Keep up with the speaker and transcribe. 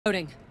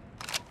Loading.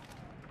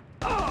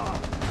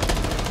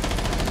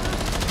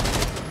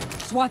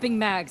 Swapping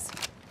mags.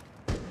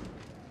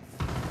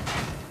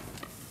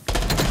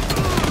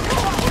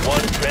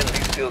 One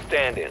friendly still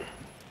standing.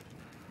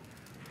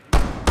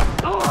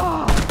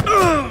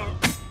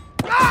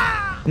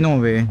 No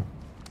way.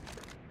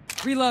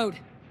 Reload.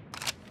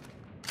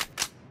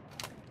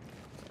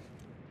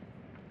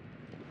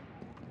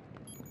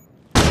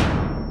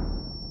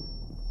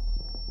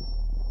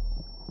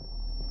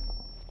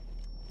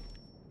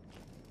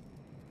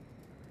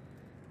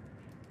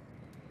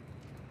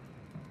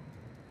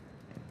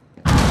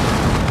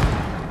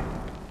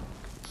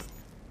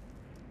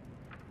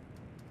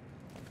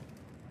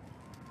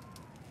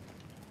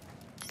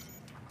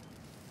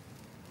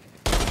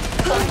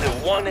 Only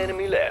one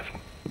enemy left.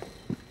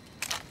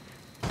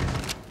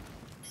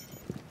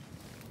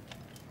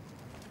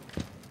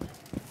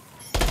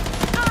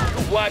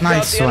 Wiped out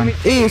Nice the one. enemy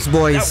team. Ace,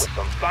 boys. That was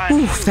some fine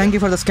Oof, shooting. thank you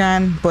for the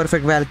scan.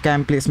 Perfect well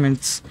cam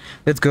placements.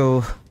 Let's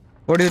go.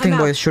 What do you think,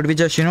 I'm out. boys? Should we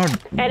just,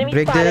 Enemy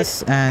break spotted.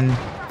 this and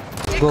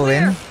go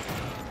in?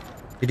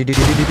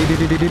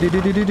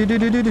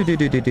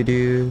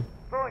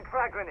 Throwing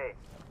frag grenade.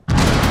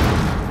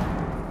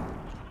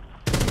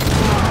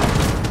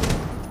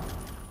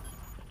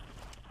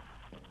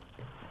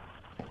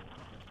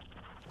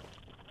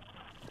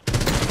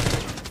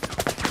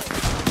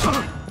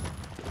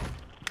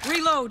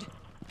 Reload.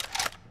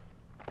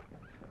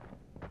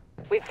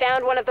 We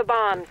found one of the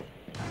bombs.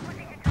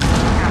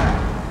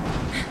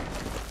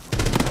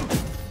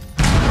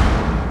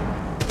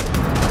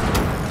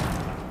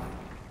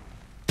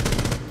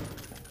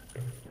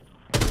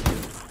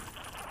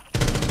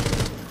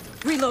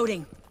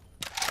 Reloading.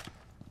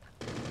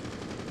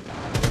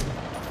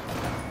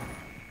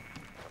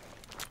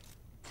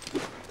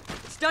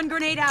 Stun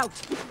grenade out.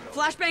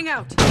 Flashbang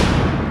out.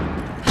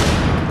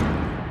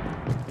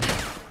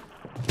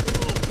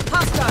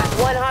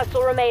 Hostile. One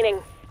hostile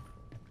remaining.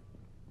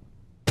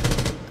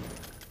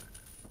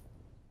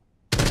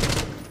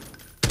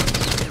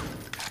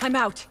 I'm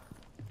out.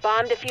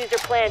 Bomb diffuser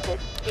planted.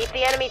 Keep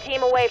the enemy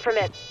team away from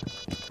it.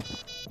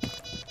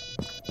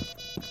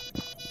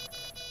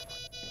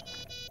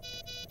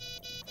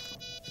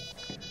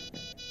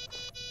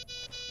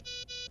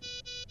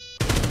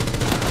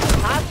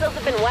 Hostiles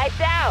have been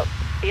wiped out.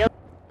 Field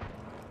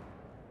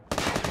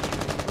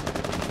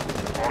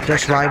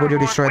Just why would you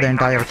destroy the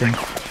entire thing?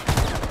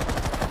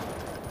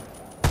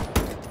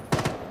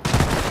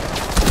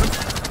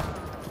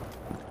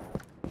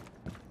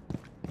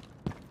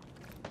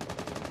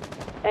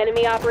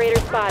 enemy operator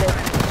spotted.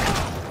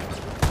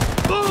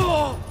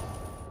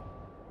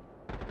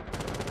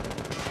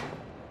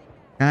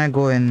 Can I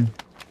go in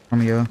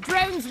from here?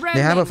 Drones roaming.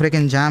 They have a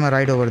freaking jammer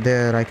right over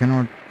there. I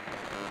cannot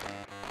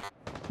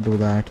do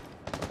that.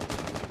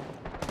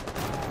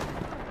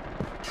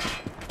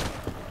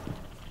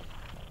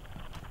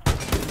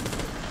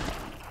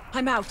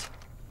 I'm out.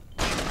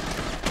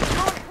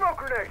 Throwing smoke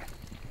grenade.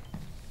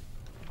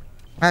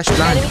 Ash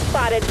Enemy plant.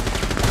 spotted.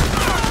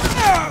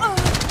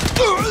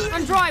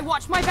 I'm dry.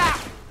 Watch my back.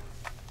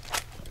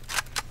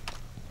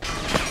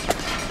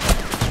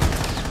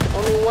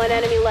 Only one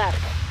enemy left.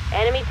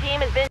 Enemy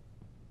team has been...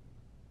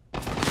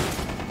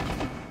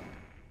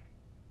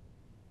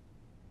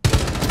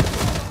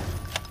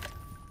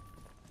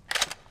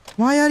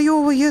 Why are you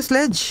over here,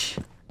 Sledge?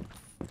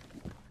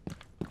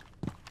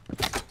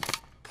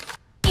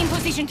 In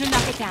position to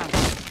knock it down.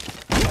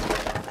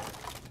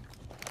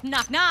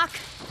 Knock, knock.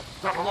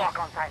 Got a lock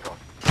on titles.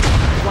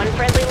 One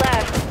friendly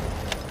left.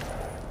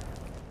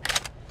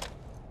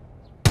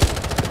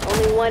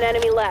 Only one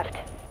enemy left.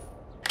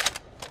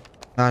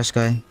 Last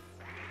guy.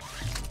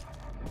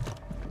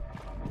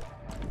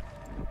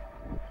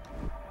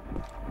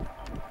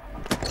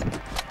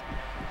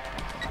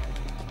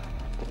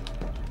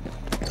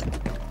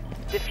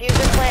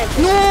 Diffuser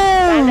planted.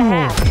 Time to No!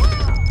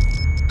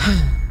 hack.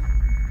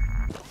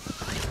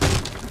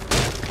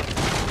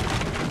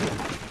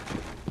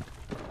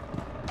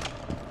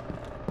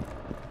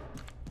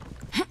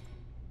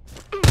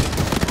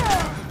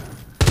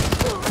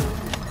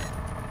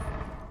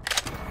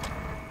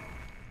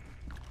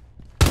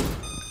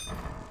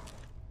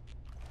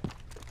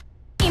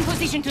 In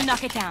position to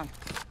knock it down.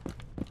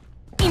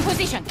 In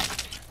position.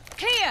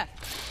 Clear.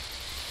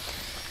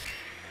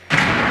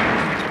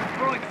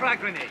 Throwing frag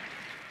grenade.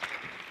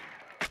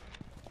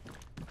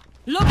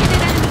 Look at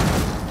the enemy.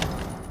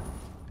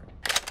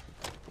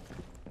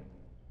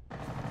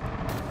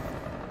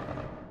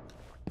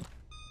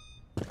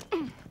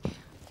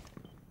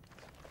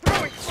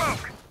 Throwing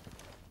smoke.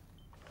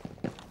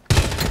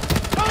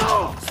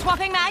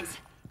 Swapping mags.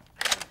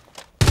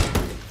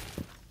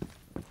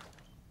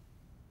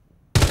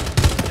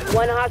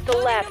 One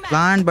hostile left.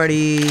 Plant,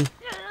 buddy.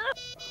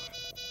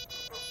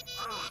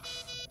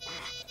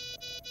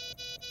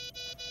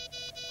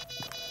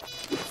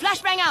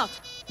 Flashbang out.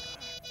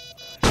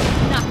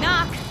 Knock,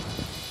 knock.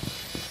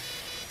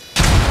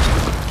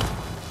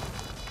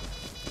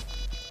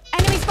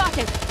 Enemy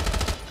spotted.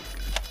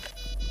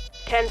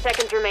 10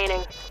 seconds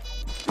remaining.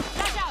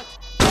 Flash out.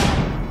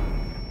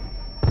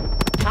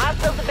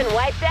 Hostiles have been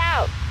wiped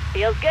out.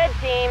 Feels good,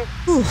 team.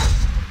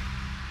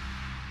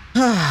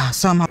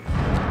 Somehow.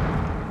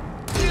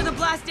 Clear the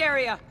blast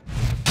area.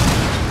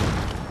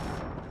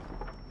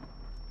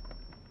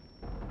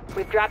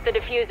 We've dropped the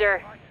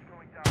diffuser.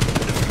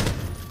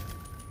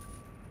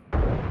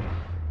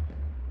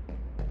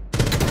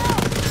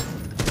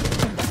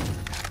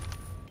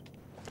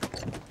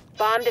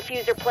 Bomb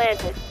diffuser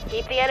planted.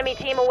 Keep the enemy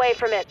team away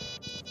from it.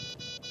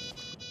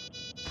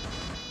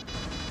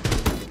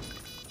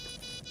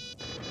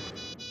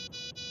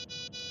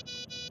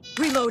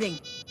 Reloading.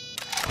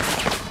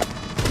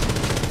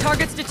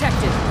 Targets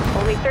detected.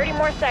 Only 30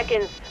 more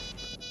seconds.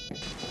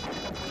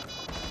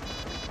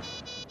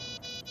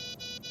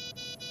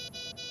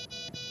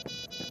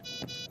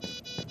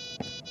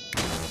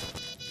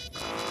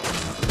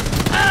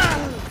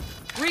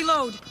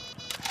 Reload.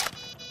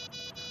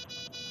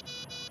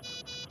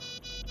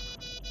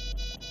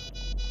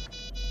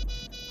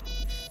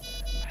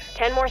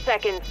 10 more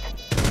seconds.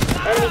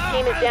 Enemy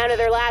team is down to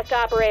their last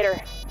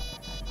operator.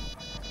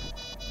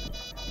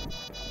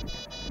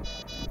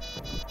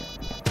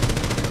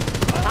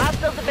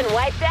 Hostiles have been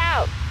wiped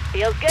out.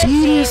 Feels good,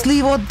 team.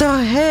 Seriously, what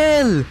the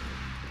hell?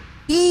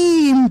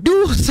 Team,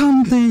 do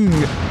something.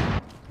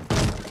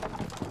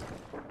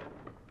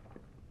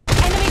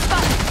 Enemy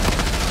spotted.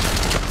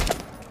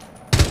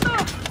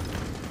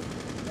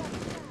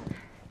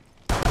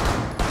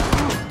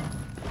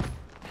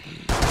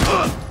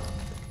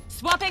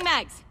 Swapping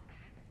mags.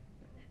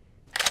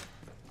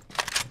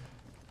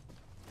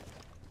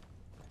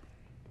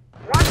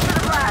 Watch for the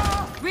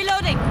blast.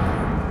 Reloading.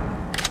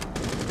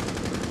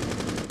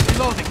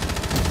 Reloading.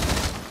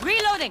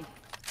 Reloading.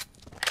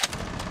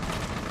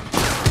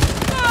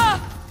 Ah!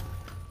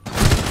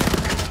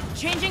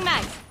 Changing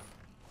mags.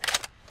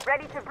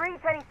 Ready to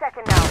breach any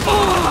second now.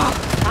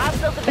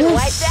 Hostiles have been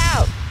wiped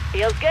out.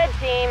 Feels good,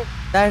 team.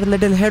 That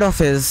little head of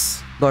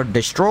his got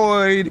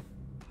destroyed.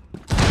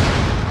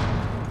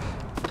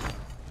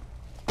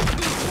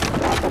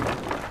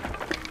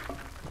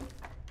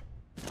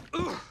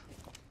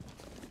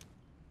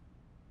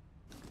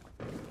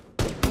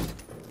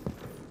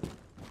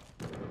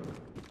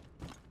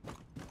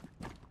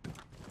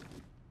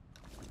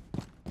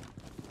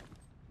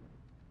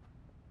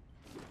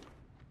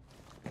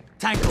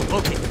 Tango,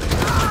 okay.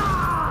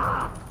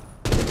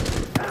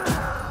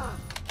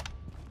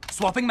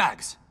 Swapping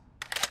mags.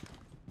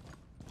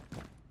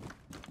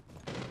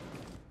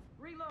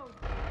 Reload.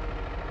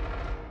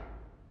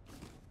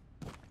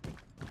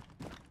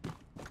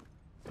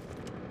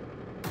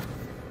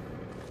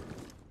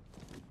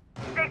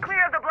 Stay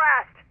clear of the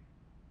blast.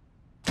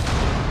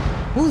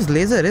 Whose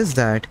laser is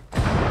that?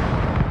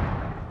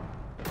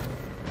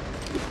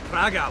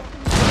 Frag out.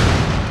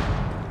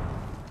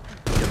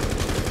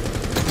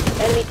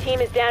 Enemy team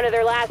is down to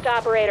their last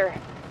operator.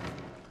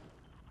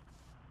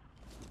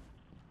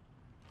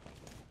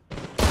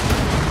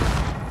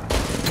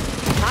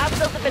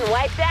 Hostiles have been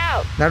wiped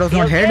out. That was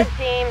Feels not head. good,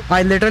 team.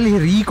 I literally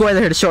recoil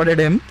headshotted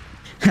him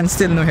and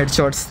still no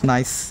headshots.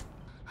 Nice.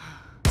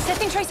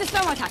 Setting tracer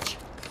thermal touch.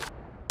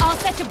 All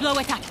set to blow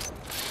attack.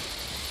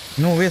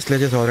 No way,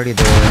 Sledge is already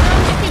there.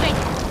 Activate.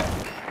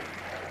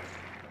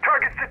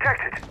 Targets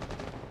detected.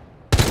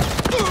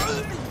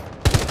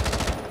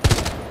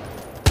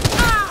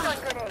 Stun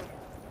grenade.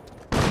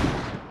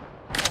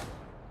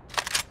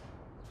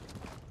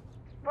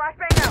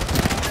 Flashbang out.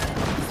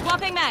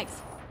 Swapping mags.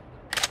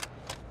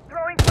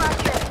 Throwing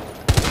flashbang.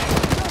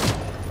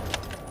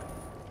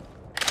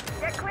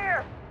 Get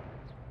clear.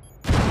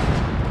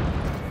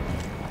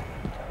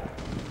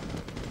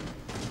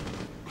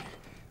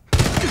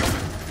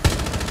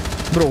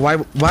 Bro, why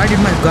did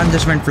my gun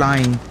just went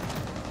flying?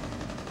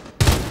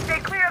 Stay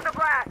clear of the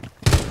blast.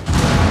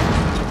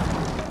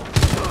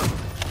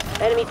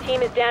 Enemy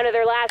team is down to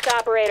their last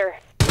operator.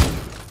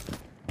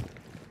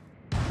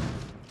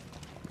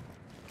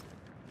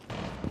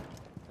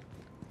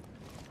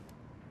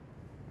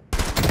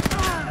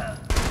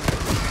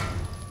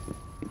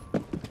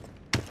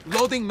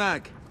 Loading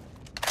mag.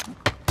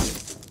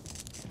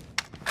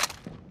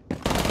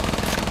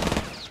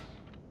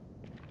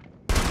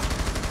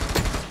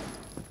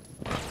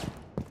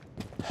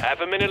 Half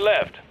a minute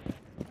left.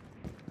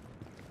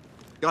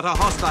 Got a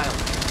hostile.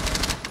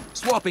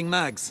 Swapping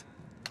mags.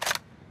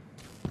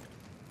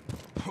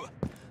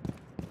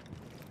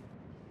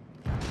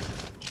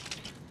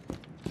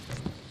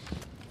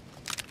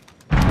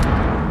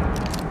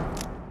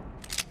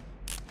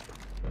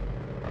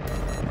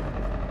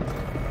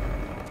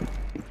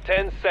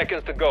 Ten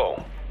seconds to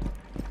go.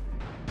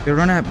 They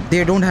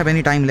don't have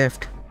any time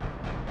left.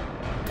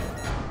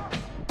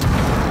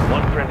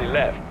 One friendly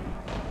left.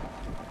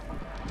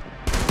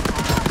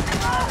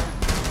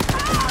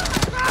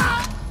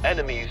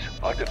 Enemies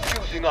are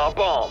defusing our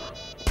bomb.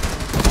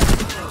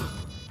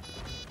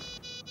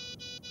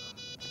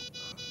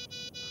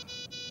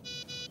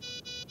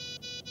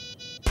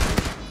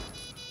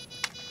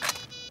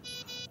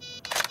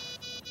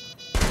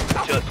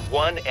 Just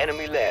one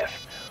enemy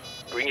left.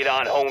 Bring it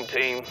on home,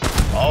 team.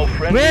 All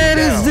friendly. Where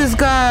is this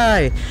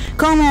guy?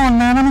 Come on,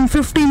 man. I'm in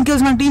 15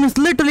 kills. My team is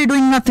literally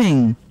doing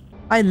nothing.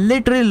 I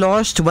literally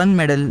lost one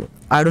medal.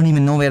 I don't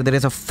even know where there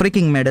is a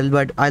freaking medal,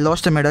 but I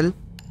lost a medal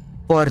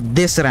for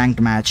this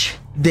ranked match.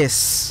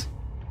 This.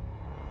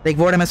 Like,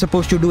 what am I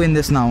supposed to do in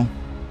this now?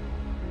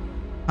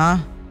 Huh?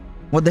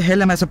 What the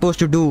hell am I supposed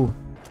to do?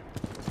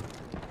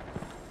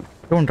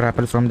 Don't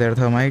rappel from there,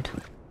 Thermite.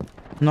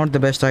 Not the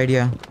best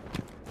idea.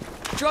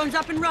 Drone's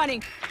up and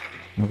running.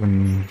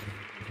 Open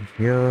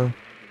here.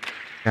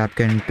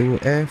 Capcan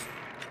 2F.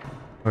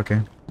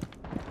 Okay.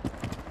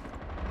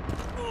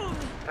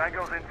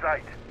 Tango's in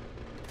sight.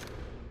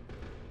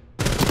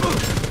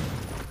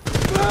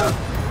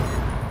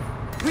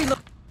 Reload.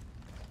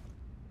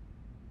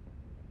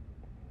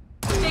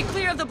 Stay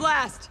clear of the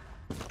blast.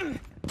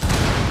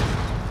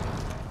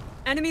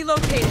 Enemy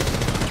located.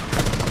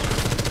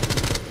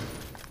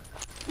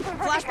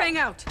 Flashbang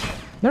out.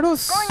 That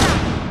was...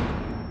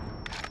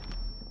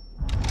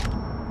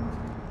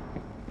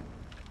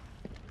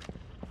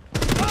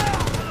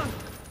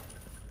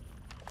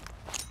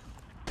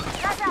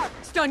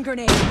 Stun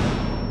grenade.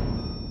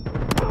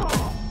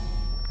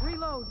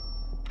 Reload.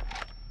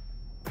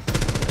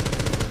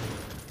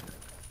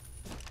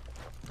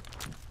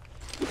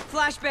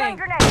 Flashbang.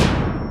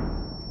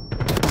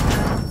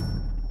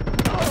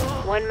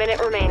 1 minute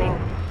remaining.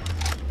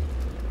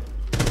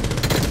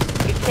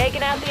 You've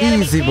taken out the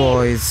enemy Easy, team.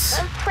 boys.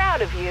 I'm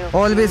proud of you.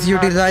 Always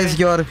utilize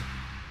your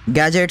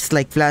gadgets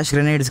like flash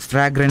grenades,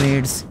 frag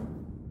grenades.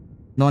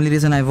 The only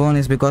reason I won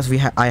is because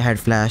I had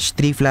flash.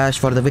 3 flash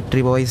for the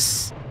victory,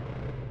 boys.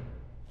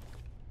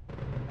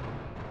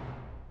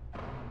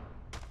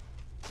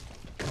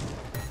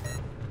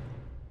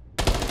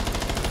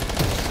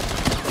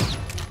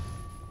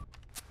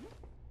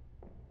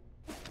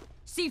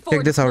 C4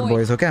 Check this out, deployed.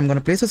 boys. Okay, I'm gonna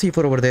place a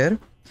C4 over there.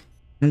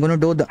 I'm gonna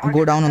go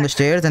down on the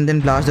stairs and then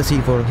blast the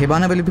C4.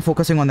 Hibana will be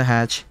focusing on the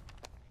hatch.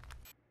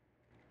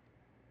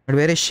 But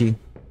where is she?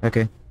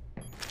 Okay.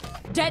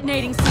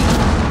 Detonating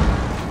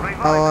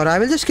C4. Or I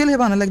will just kill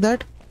Hibana like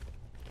that.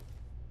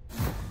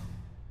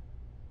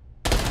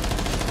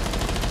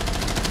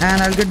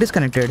 And I'll get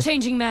disconnected.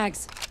 Changing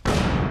mags.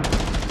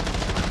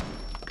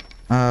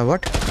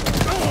 What?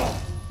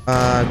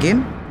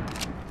 Game?